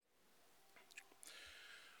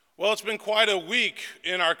Well, it's been quite a week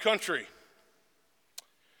in our country.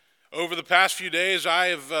 Over the past few days, I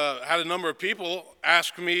have had a number of people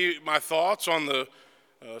ask me my thoughts on the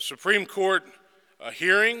Supreme Court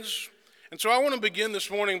hearings. And so I want to begin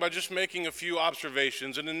this morning by just making a few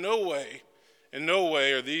observations, and in no way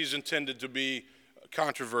are these intended to be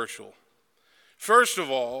controversial. First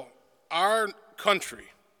of all, our country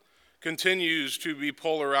continues to be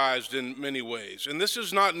polarized in many ways. And this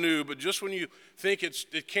is not new, but just when you think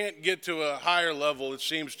it can't get to a higher level, it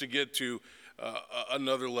seems to get to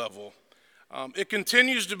another level. It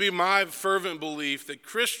continues to be my fervent belief that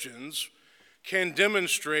Christians can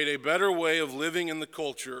demonstrate a better way of living in the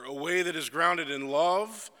culture, a way that is grounded in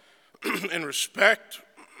love and respect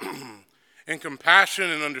and compassion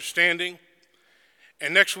and understanding.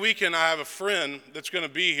 And next weekend, I have a friend that's going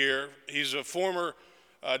to be here. He's a former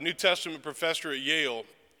New Testament professor at Yale,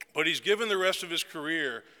 but he's given the rest of his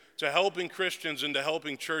career to helping Christians and to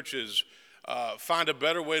helping churches find a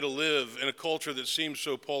better way to live in a culture that seems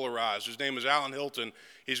so polarized. His name is Alan Hilton.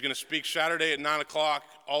 He's going to speak Saturday at 9 o'clock.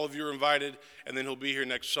 All of you are invited, and then he'll be here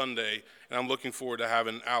next Sunday. And I'm looking forward to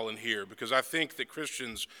having Alan here because I think that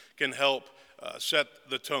Christians can help set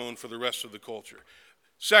the tone for the rest of the culture.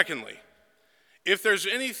 Secondly, if there's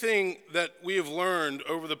anything that we have learned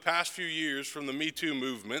over the past few years from the Me Too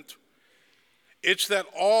movement, it's that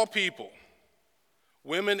all people,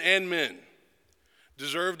 women and men,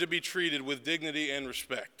 deserve to be treated with dignity and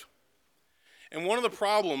respect. And one of the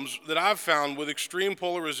problems that I've found with extreme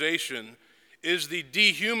polarization is the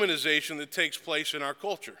dehumanization that takes place in our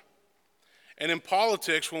culture. And in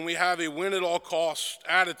politics, when we have a win-at-all-costs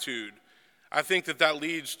attitude, I think that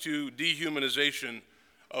leads to dehumanization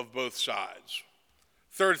of both sides.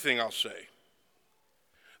 Third thing I'll say,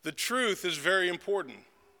 the truth is very important.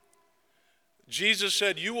 Jesus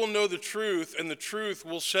said, "You will know the truth, and the truth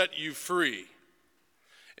will set you free."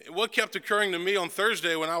 What kept occurring to me on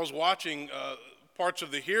Thursday when I was watching parts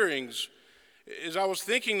of the hearings is I was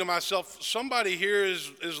thinking to myself, somebody here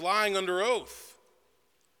is lying under oath.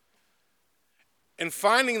 And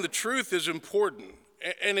finding the truth is important.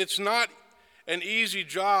 And it's not an easy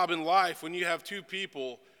job in life when you have two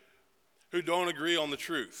people who don't agree on the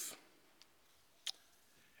truth.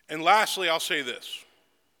 And lastly, I'll say this.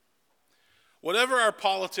 Whatever our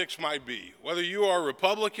politics might be, whether you are a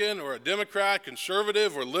Republican or a Democrat,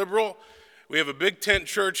 conservative or liberal, we have a big tent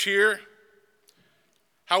church here.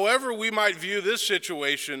 However we might view this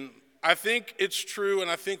situation, I think it's true and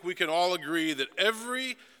I think we can all agree that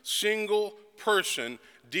every single person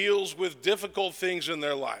deals with difficult things in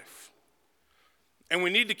their life. And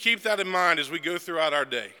we need to keep that in mind as we go throughout our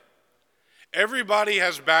day. Everybody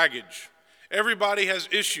has baggage. Everybody has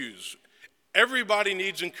issues. Everybody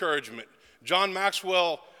needs encouragement. John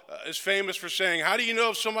Maxwell is famous for saying, how do you know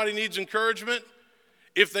if somebody needs encouragement?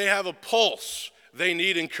 If they have a pulse, they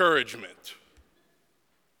need encouragement.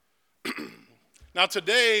 Now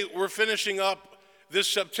today, we're finishing up this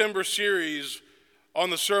September series on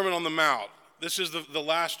the Sermon on the Mount. This is the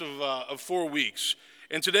last of 4 weeks.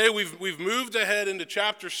 And today we've moved ahead into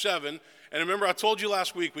chapter 7. And remember, I told you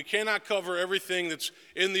last week, we cannot cover everything that's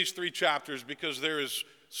in these 3 chapters because there is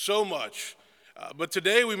so much. But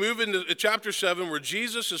today we move into chapter 7 where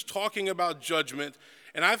Jesus is talking about judgment.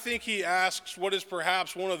 And I think he asks what is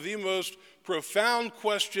perhaps one of the most profound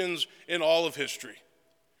questions in all of history.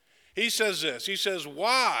 He says this, he says,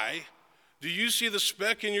 "Why do you see the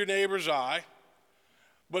speck in your neighbor's eye,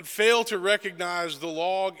 but fail to recognize the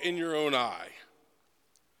log in your own eye?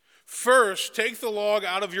 First, take the log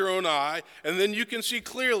out of your own eye, and then you can see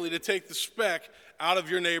clearly to take the speck out of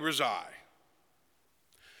your neighbor's eye."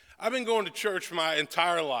 I've been going to church my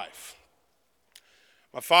entire life.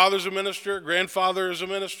 My father's a minister, grandfather is a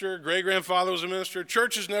minister, great-grandfather was a minister.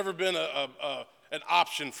 Church has never been an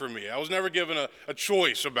option for me. I was never given a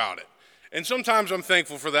choice about it. And sometimes I'm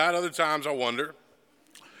thankful for that, other times I wonder.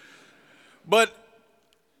 But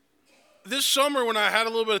this summer when I had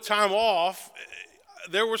a little bit of time off,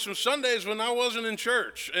 there were some Sundays when I wasn't in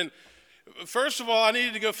church. And first of all, I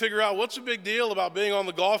needed to go figure out what's the big deal about being on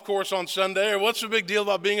the golf course on Sunday, or what's the big deal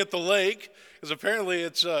about being at the lake, because apparently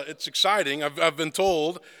it's exciting, I've been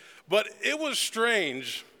told. But it was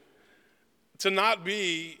strange to not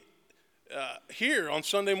be here on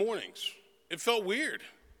Sunday mornings. It felt weird.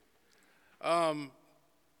 In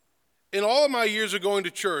all of my years of going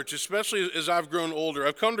to church, especially as I've grown older,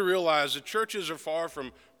 I've come to realize that churches are far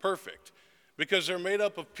from perfect because they're made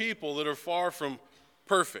up of people that are far from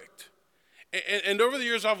perfect. And over the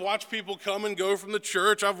years, I've watched people come and go from the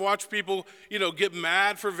church. I've watched people, get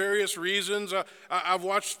mad for various reasons. I've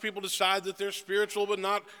watched people decide that they're spiritual but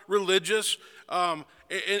not religious. And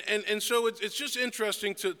so it's just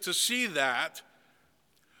interesting to see that.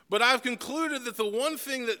 But I've concluded that the one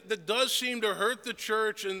thing that does seem to hurt the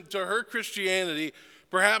church and to hurt Christianity,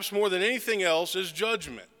 perhaps more than anything else, is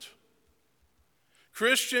judgment.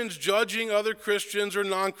 Christians judging other Christians or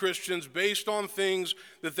non-Christians based on things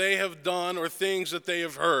that they have done or things that they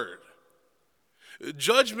have heard.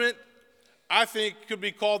 Judgment, I think, could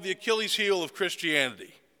be called the Achilles heel of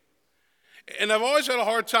Christianity. And I've always had a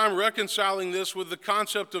hard time reconciling this with the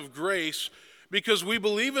concept of grace, because we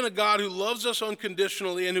believe in a God who loves us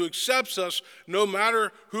unconditionally and who accepts us no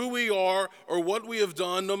matter who we are or what we have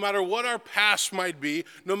done, no matter what our past might be,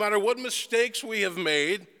 no matter what mistakes we have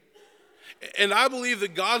made. And I believe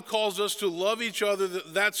that God calls us to love each other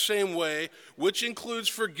that same way, which includes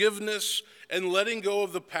forgiveness and letting go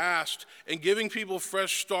of the past and giving people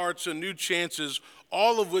fresh starts and new chances,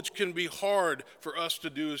 all of which can be hard for us to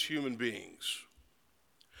do as human beings.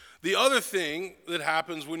 The other thing that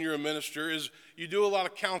happens when you're a minister is you do a lot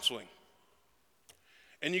of counseling.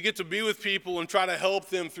 And you get to be with people and try to help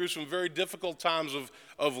them through some very difficult times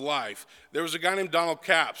of life. There was a guy named Donald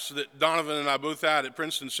Capps that Donovan and I both had at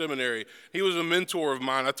Princeton Seminary. He was a mentor of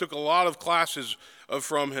mine. I took a lot of classes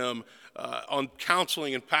from him on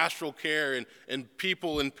counseling and pastoral care and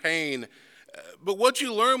people in pain. But what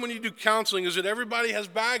you learn when you do counseling is that everybody has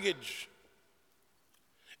baggage.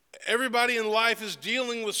 Everybody in life is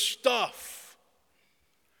dealing with stuff.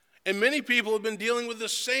 And many people have been dealing with the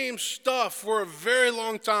same stuff for a very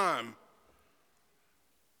long time.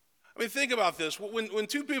 I mean, think about this. When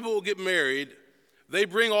two people get married, they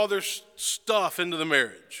bring all their stuff into the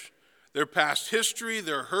marriage. Their past history,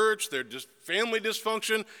 their hurts, their family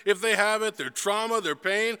dysfunction, if they have it, their trauma, their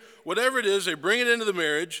pain, whatever it is, they bring it into the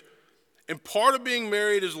marriage. And part of being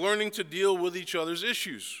married is learning to deal with each other's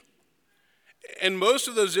issues. And most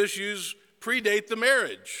of those issues predate the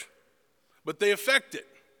marriage, but they affect it.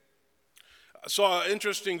 I saw an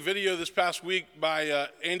interesting video this past week by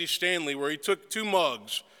Andy Stanley where he took two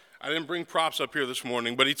mugs. I didn't bring props up here this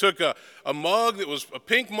morning, but he took a mug that was a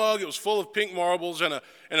pink mug, it was full of pink marbles, and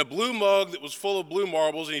a blue mug that was full of blue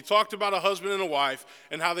marbles, and he talked about a husband and a wife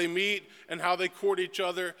and how they meet and how they court each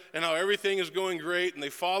other and how everything is going great and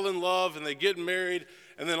they fall in love and they get married,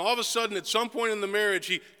 and then all of a sudden at some point in the marriage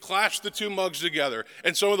he clashed the two mugs together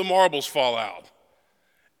and some of the marbles fall out.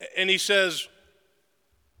 And he says,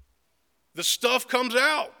 the stuff comes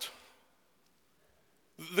out.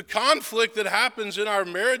 The conflict that happens in our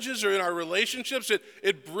marriages or in our relationships,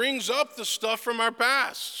 it brings up the stuff from our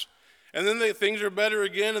past. And then things are better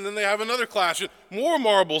again, and then they have another clash. More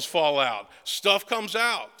marbles fall out. Stuff comes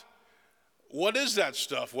out. What is that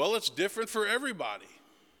stuff? Well, it's different for everybody.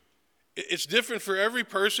 It's different for every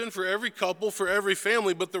person, for every couple, for every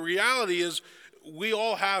family. But the reality is we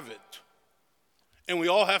all have it, and we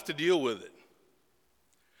all have to deal with it.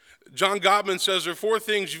 John Gottman says there are four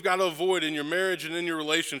things you've got to avoid in your marriage and in your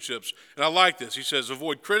relationships. And I like this. He says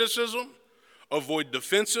avoid criticism, avoid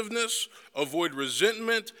defensiveness, avoid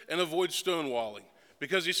resentment, and avoid stonewalling.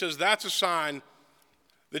 Because he says that's a sign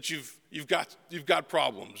that you've got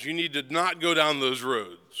problems. You need to not go down those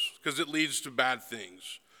roads because it leads to bad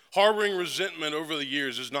things. Harboring resentment over the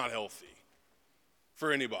years is not healthy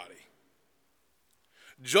for anybody.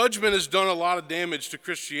 Judgment has done a lot of damage to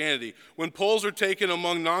Christianity. When polls are taken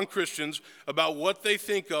among non-Christians about what they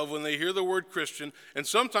think of when they hear the word Christian, and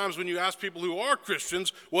sometimes when you ask people who are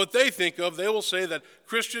Christians what they think of, they will say that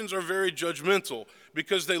Christians are very judgmental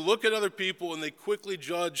because they look at other people and they quickly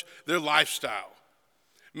judge their lifestyle.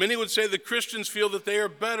 Many would say that Christians feel that they are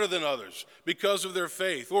better than others because of their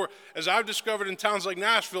faith. Or, as I've discovered in towns like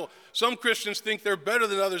Nashville, some Christians think they're better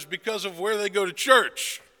than others because of where they go to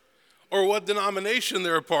church or what denomination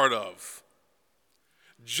they're a part of.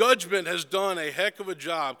 Judgment has done a heck of a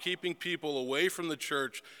job keeping people away from the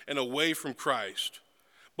church and away from Christ.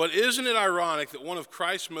 But isn't it ironic that one of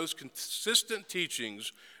Christ's most consistent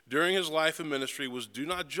teachings during his life and ministry was do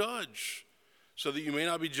not judge so that you may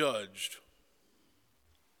not be judged?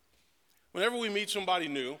 Whenever we meet somebody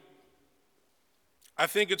new, I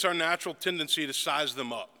think it's our natural tendency to size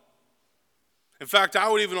them up. In fact, I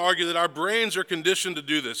would even argue that our brains are conditioned to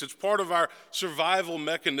do this. It's part of our survival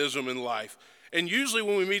mechanism in life. And usually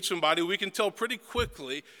when we meet somebody, we can tell pretty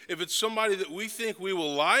quickly if it's somebody that we think we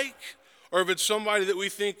will like or if it's somebody that we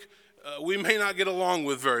think we may not get along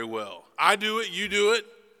with very well. I do it, you do it.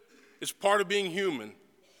 It's part of being human.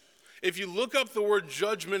 If you look up the word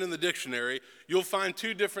judgment in the dictionary, you'll find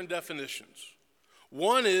two different definitions.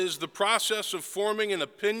 One is the process of forming an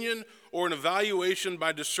opinion or an evaluation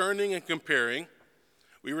by discerning and comparing.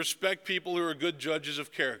 We respect people who are good judges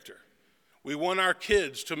of character. We want our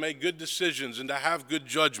kids to make good decisions and to have good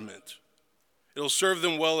judgment. It'll serve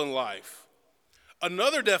them well in life.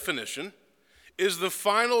 Another definition is the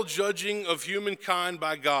final judging of humankind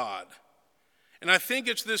by God. And I think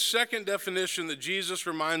it's this second definition that Jesus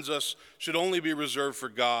reminds us should only be reserved for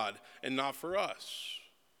God and not for us.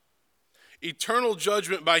 Eternal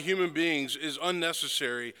judgment by human beings is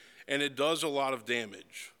unnecessary, and it does a lot of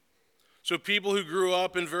damage. So people who grew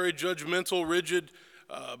up in very judgmental, rigid,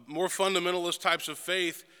 more fundamentalist types of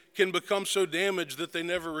faith can become so damaged that they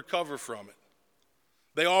never recover from it.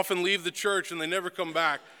 They often leave the church and they never come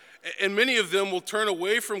back. And many of them will turn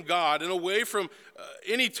away from God and away from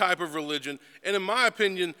any type of religion. And in my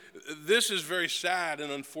opinion, this is very sad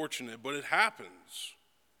and unfortunate, but it happens.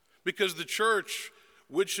 Because the church,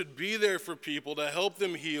 which should be there for people to help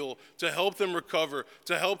them heal, to help them recover,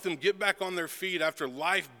 to help them get back on their feet after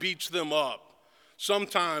life beats them up,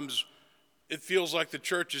 sometimes it feels like the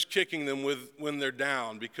church is kicking them when they're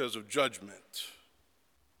down because of judgment.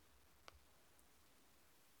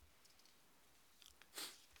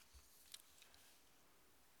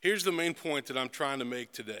 Here's the main point that I'm trying to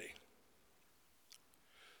make today.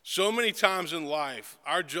 So many times in life,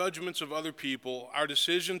 our judgments of other people, our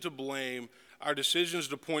decision to blame, our decisions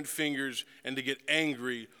to point fingers and to get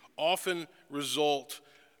angry often result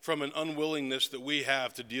from an unwillingness that we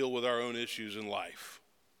have to deal with our own issues in life,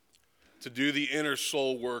 to do the inner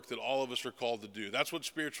soul work that all of us are called to do. That's what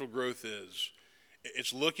spiritual growth is.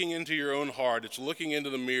 It's looking into your own heart. It's looking into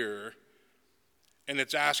the mirror. And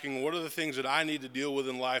it's asking, what are the things that I need to deal with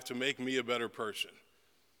in life to make me a better person?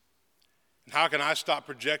 And how can I stop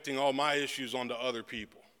projecting all my issues onto other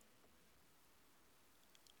people?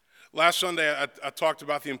 Last Sunday, I talked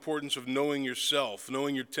about the importance of knowing yourself,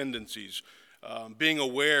 knowing your tendencies, being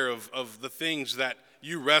aware of the things that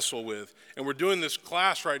you wrestle with. And we're doing this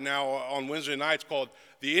class right now on Wednesday nights called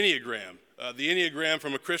the Enneagram. The Enneagram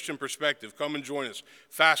from a Christian perspective. Come and join us.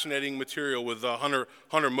 Fascinating material with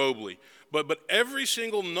Hunter Mobley. But every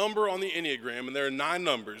single number on the Enneagram, and there are 9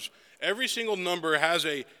 numbers, every single number has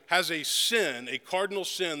a sin, a cardinal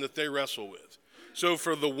sin that they wrestle with. So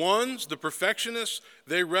for the ones, the perfectionists,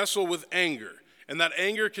 they wrestle with anger. And that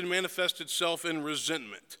anger can manifest itself in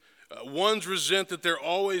resentment. Ones resent that they're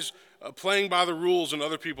always playing by the rules and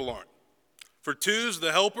other people aren't. For 2s,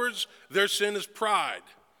 the helpers, their sin is pride.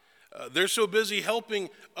 They're so busy helping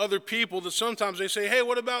other people that sometimes they say, hey,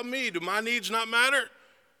 what about me? Do my needs not matter?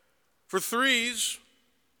 For 3s,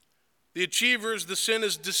 the achievers, the sin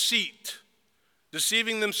is deceit,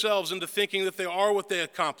 deceiving themselves into thinking that they are what they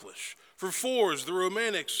accomplish. For 4s, the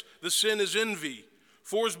romantics, the sin is envy.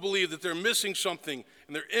 4s believe that they're missing something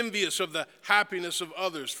and they're envious of the happiness of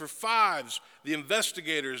others. For 5s, the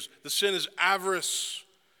investigators, the sin is avarice.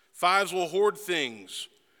 5s will hoard things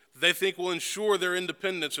they think will ensure their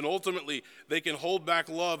independence, and ultimately they can hold back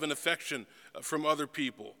love and affection from other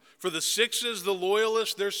people. For the 6s, the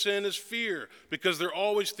loyalists, their sin is fear because they're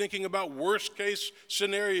always thinking about worst case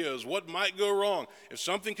scenarios, what might go wrong. If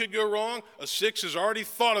something could go wrong, a 6 has already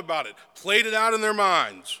thought about it, played it out in their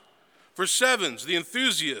minds. For 7s, the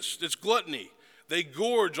enthusiasts, it's gluttony. They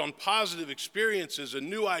gorge on positive experiences and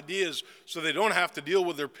new ideas so they don't have to deal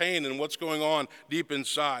with their pain and what's going on deep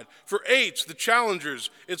inside. For 8s, the challengers,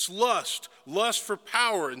 it's lust for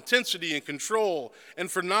power, intensity, and control.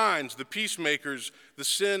 And for 9s, the peacemakers, the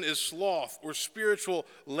sin is sloth or spiritual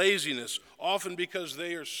laziness, often because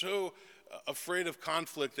they are so afraid of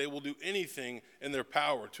conflict they will do anything in their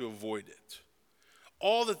power to avoid it.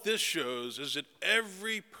 All that this shows is that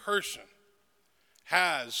every person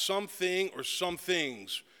has something or some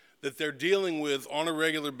things that they're dealing with on a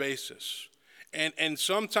regular basis. And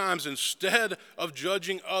sometimes instead of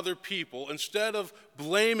judging other people, instead of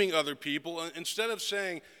blaming other people, instead of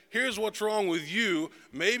saying, here's what's wrong with you,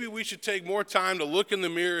 maybe we should take more time to look in the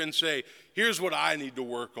mirror and say, here's what I need to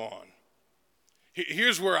work on.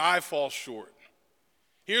 Here's where I fall short.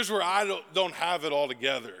 Here's where I don't have it all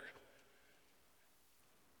together.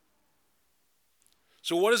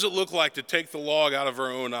 So what does it look like to take the log out of our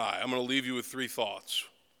own eye? I'm going to leave you with 3 thoughts.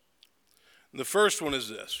 And the first one is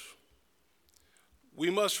this. We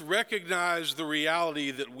must recognize the reality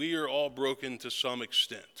that we are all broken to some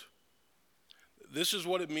extent. This is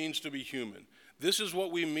what it means to be human. This is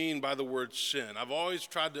what we mean by the word sin. I've always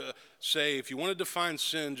tried to say, if you want to define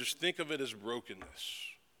sin, just think of it as brokenness.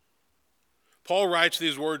 Paul writes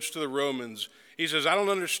these words to the Romans. He says, I don't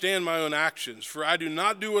understand my own actions, for I do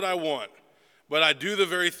not do what I want, but I do the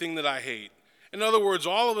very thing that I hate. In other words,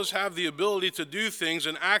 all of us have the ability to do things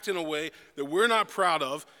and act in a way that we're not proud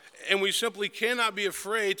of, and we simply cannot be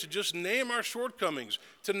afraid to just name our shortcomings,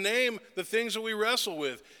 to name the things that we wrestle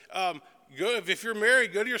with. If you're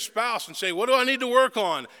married, go to your spouse and say, what do I need to work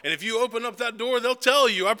on? And if you open up that door, they'll tell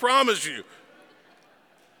you, I promise you.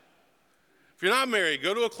 If you're not married,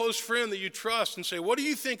 go to a close friend that you trust and say, what do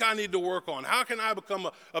you think I need to work on? How can I become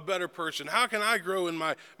a better person? How can I grow in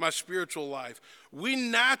my spiritual life? We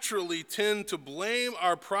naturally tend to blame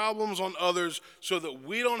our problems on others so that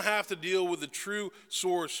we don't have to deal with the true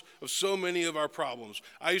source of so many of our problems.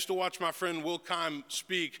 I used to watch my friend Will Keim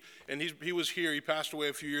speak, and he was here. He passed away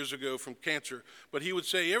a few years ago from cancer. But he would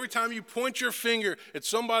say, every time you point your finger at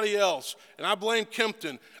somebody else, and I blame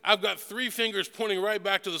Kempton, I've got 3 fingers pointing right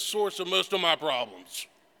back to the source of most of my problems.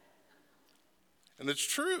 And it's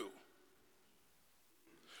true.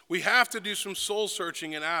 We have to do some soul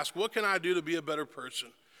searching and ask, what can I do to be a better person,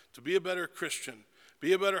 to be a better Christian,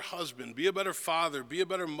 be a better husband, be a better father, be a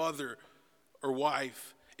better mother or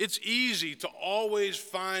wife? It's easy to always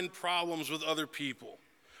find problems with other people,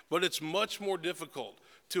 but it's much more difficult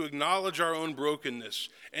to acknowledge our own brokenness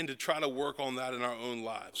and to try to work on that in our own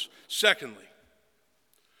lives. Secondly,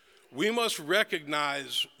 we must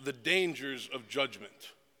recognize the dangers of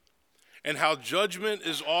judgment and how judgment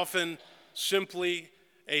is often simply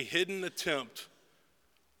a hidden attempt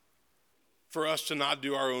for us to not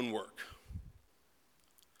do our own work.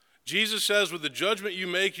 Jesus says, with the judgment you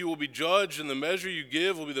make, you will be judged, and the measure you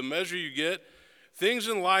give will be the measure you get. Things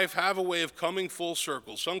in life have a way of coming full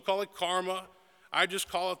circle. Some call it karma. I just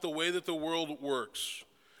call it the way that the world works.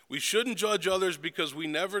 We shouldn't judge others because we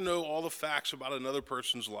never know all the facts about another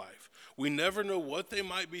person's life. We never know what they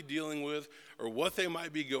might be dealing with, or what they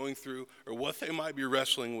might be going through, or what they might be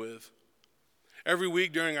wrestling with. Every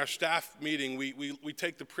week during our staff meeting, we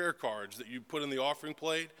take the prayer cards that you put in the offering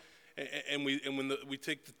plate, and we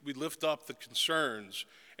lift up the concerns,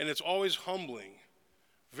 and it's always humbling,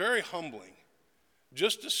 very humbling,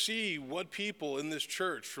 just to see what people in this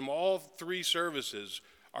church from all 3 services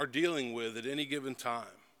are dealing with at any given time.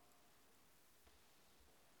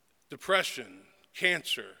 Depression,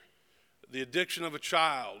 cancer, the addiction of a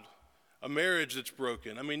child, a marriage that's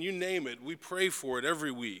broken. I mean, you name it, we pray for it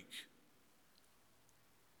every week.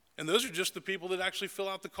 And those are just the people that actually fill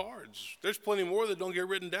out the cards. There's plenty more that don't get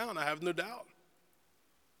written down, I have no doubt.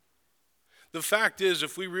 The fact is,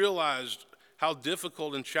 if we realized how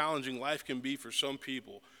difficult and challenging life can be for some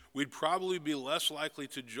people, we'd probably be less likely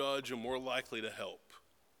to judge and more likely to help.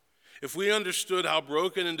 If we understood how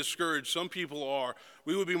broken and discouraged some people are,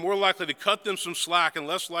 we would be more likely to cut them some slack and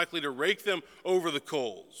less likely to rake them over the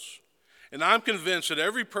coals. And I'm convinced that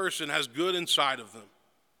every person has good inside of them.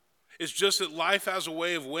 It's just that life has a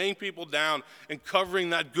way of weighing people down and covering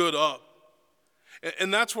that good up.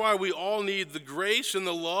 And that's why we all need the grace and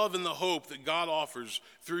the love and the hope that God offers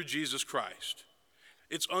through Jesus Christ.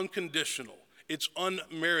 It's unconditional. It's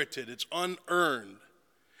unmerited. It's unearned.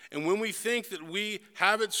 And when we think that we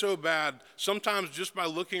have it so bad, sometimes just by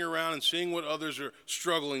looking around and seeing what others are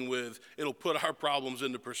struggling with, it'll put our problems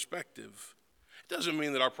into perspective. It doesn't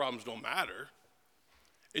mean that our problems don't matter.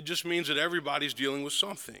 It just means that everybody's dealing with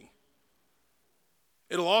something.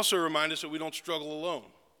 It'll also remind us that we don't struggle alone.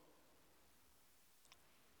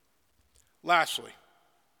 Lastly,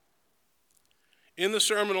 in the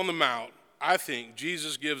Sermon on the Mount, I think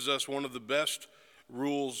Jesus gives us one of the best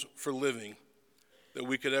rules for living that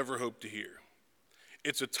we could ever hope to hear.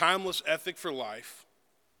 It's a timeless ethic for life.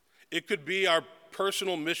 It could be our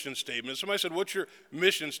personal mission statement. If somebody said, what's your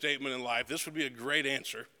mission statement in life? This would be a great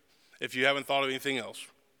answer if you haven't thought of anything else.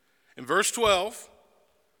 In verse 12,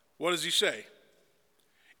 what does he say?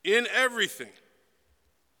 In everything,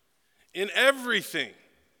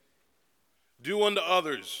 do unto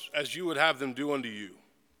others as you would have them do unto you.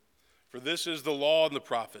 For this is the law and the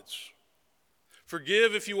prophets.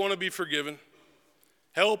 Forgive if you want to be forgiven.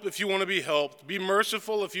 Help if you want to be helped. Be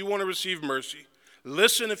merciful if you want to receive mercy.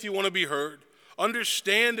 Listen if you want to be heard.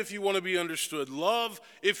 Understand if you want to be understood. Love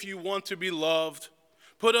if you want to be loved.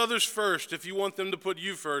 Put others first if you want them to put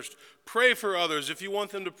you first. Pray for others if you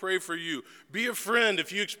want them to pray for you. Be a friend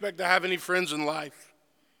if you expect to have any friends in life.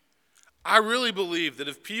 I really believe that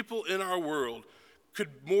if people in our world could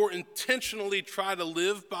more intentionally try to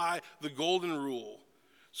live by the golden rule,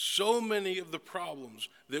 so many of the problems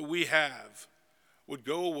that we have would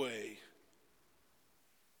go away.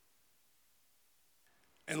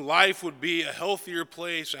 And life would be a healthier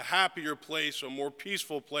place, a happier place, a more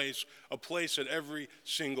peaceful place, a place that every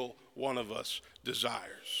single one of us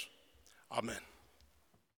desires. Amen.